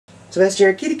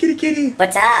Sylvester, kitty, kitty, kitty.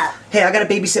 What's up? Hey, I gotta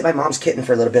babysit my mom's kitten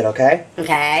for a little bit, okay?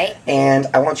 Okay. And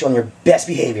I want you on your best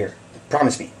behavior.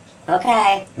 Promise me.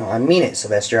 Okay. No, I mean it,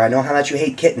 Sylvester. I know how much you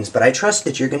hate kittens, but I trust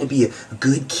that you're gonna be a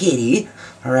good kitty,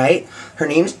 alright? Her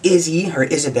name's Izzy, or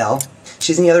Isabel.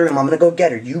 She's in the other room. I'm gonna go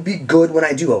get her. You be good when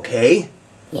I do, okay?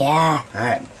 Yeah.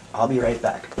 Alright, I'll be right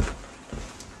back.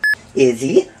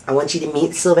 Izzy, I want you to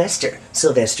meet Sylvester.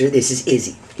 Sylvester, this is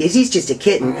Izzy. Izzy's just a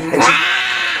kitten, and she...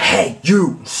 Hey,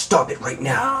 you! Stop it right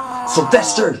now.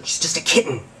 Sylvester, she's just a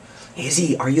kitten.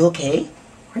 Izzy, are you okay?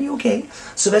 Are you okay?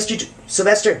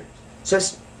 Sylvester,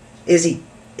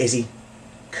 Izzy,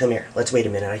 come here. Let's wait a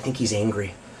minute. I think he's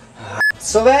angry.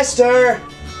 Sylvester!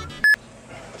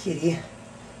 Kitty.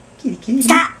 Kitty, kitty.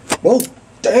 Stop! Whoa,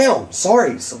 damn!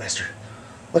 Sorry, Sylvester.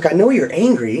 Look, I know you're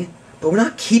angry, but we're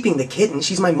not keeping the kitten.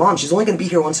 She's my mom. She's only going to be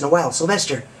here once in a while.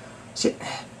 Sylvester. Sit.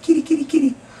 Kitty, kitty,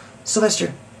 kitty.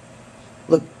 Sylvester.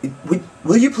 Look,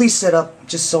 will you please sit up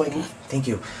just so I can... Thank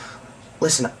you.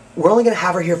 Listen, we're only going to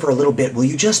have her here for a little bit. Will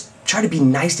you just try to be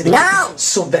nice to the kitten?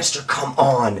 Sylvester, come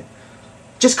on.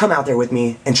 Just come out there with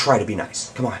me and try to be nice.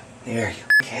 Come on. There you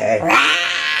go. Okay.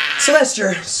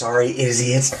 Sylvester. Sorry,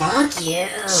 Izzy. It's... Thank you.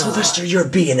 Sylvester, you're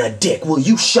being a dick. Will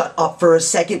you shut up for a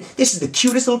second? This is the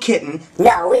cutest little kitten.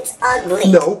 No, it's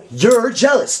ugly. No, you're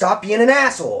jealous. Stop being an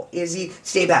asshole. Izzy,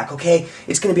 stay back, okay?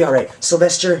 It's gonna be alright.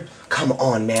 Sylvester, come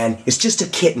on, man. It's just a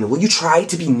kitten. Will you try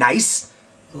to be nice?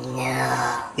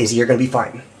 No. Izzy, you're gonna be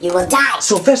fine. You will die.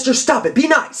 Sylvester, stop it. Be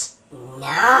nice.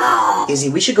 No. Izzy,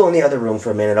 we should go in the other room for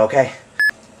a minute, okay?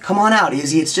 Come on out,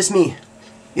 Izzy. It's just me.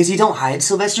 Izzy, don't hide.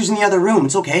 Sylvester's in the other room.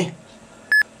 It's okay.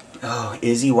 Oh,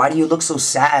 Izzy, why do you look so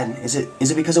sad? Is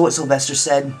it because of what Sylvester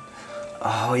said?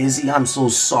 Oh, Izzy, I'm so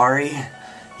sorry.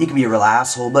 He can be a real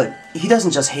asshole, but he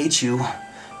doesn't just hate you.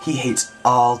 He hates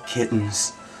all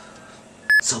kittens.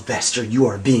 Sylvester, you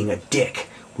are being a dick.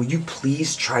 Will you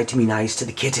please try to be nice to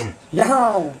the kitten?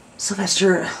 No.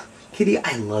 Sylvester, kitty,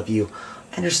 I love you.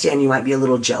 I understand you might be a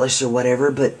little jealous or whatever,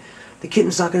 but the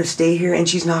kitten's not going to stay here and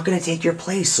she's not going to take your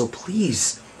place, so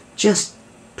please, just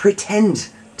pretend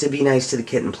to be nice to the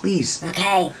kitten, please.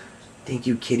 Okay. Thank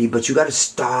you, kitty, but you got to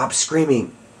stop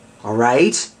screaming,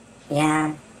 alright?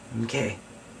 Yeah. Okay.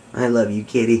 I love you,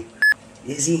 kitty.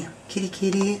 Izzy, kitty,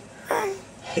 kitty.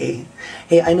 Hey,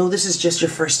 I know this is just your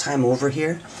first time over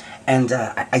here, and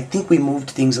I think we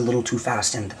moved things a little too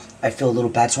fast, and I feel a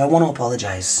little bad, so I want to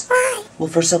apologize. Why? Well,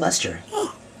 for Sylvester.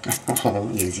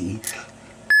 Oh, Izzy.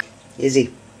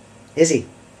 Izzy.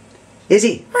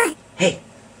 What? Hey,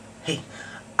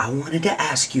 I wanted to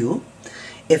ask you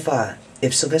if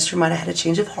Sylvester might have had a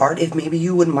change of heart, if maybe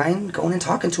you wouldn't mind going and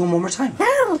talking to him one more time.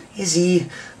 No. Izzy,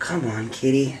 come on,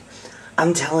 kitty.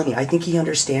 I'm telling you, I think he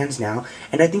understands now,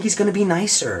 and I think he's gonna be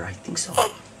nicer. I think so.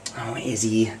 Oh,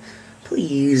 Izzy,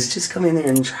 please, just come in there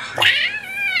and try.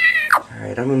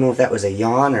 Alright, I don't know if that was a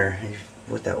yawn or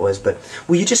what that was, but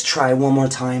will you just try one more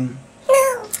time?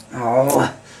 No.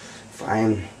 Oh,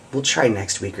 fine. We'll try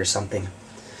next week or something.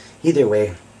 Either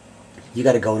way, you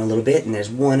gotta go in a little bit, and there's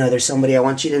one other somebody I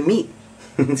want you to meet.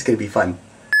 It's gonna be fun.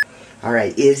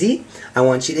 Alright, Izzy, I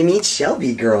want you to meet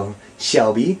Shelby, girl.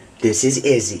 Shelby, this is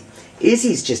Izzy.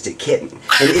 Izzy's just a kitten.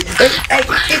 And hey,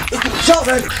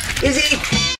 children! Izzy!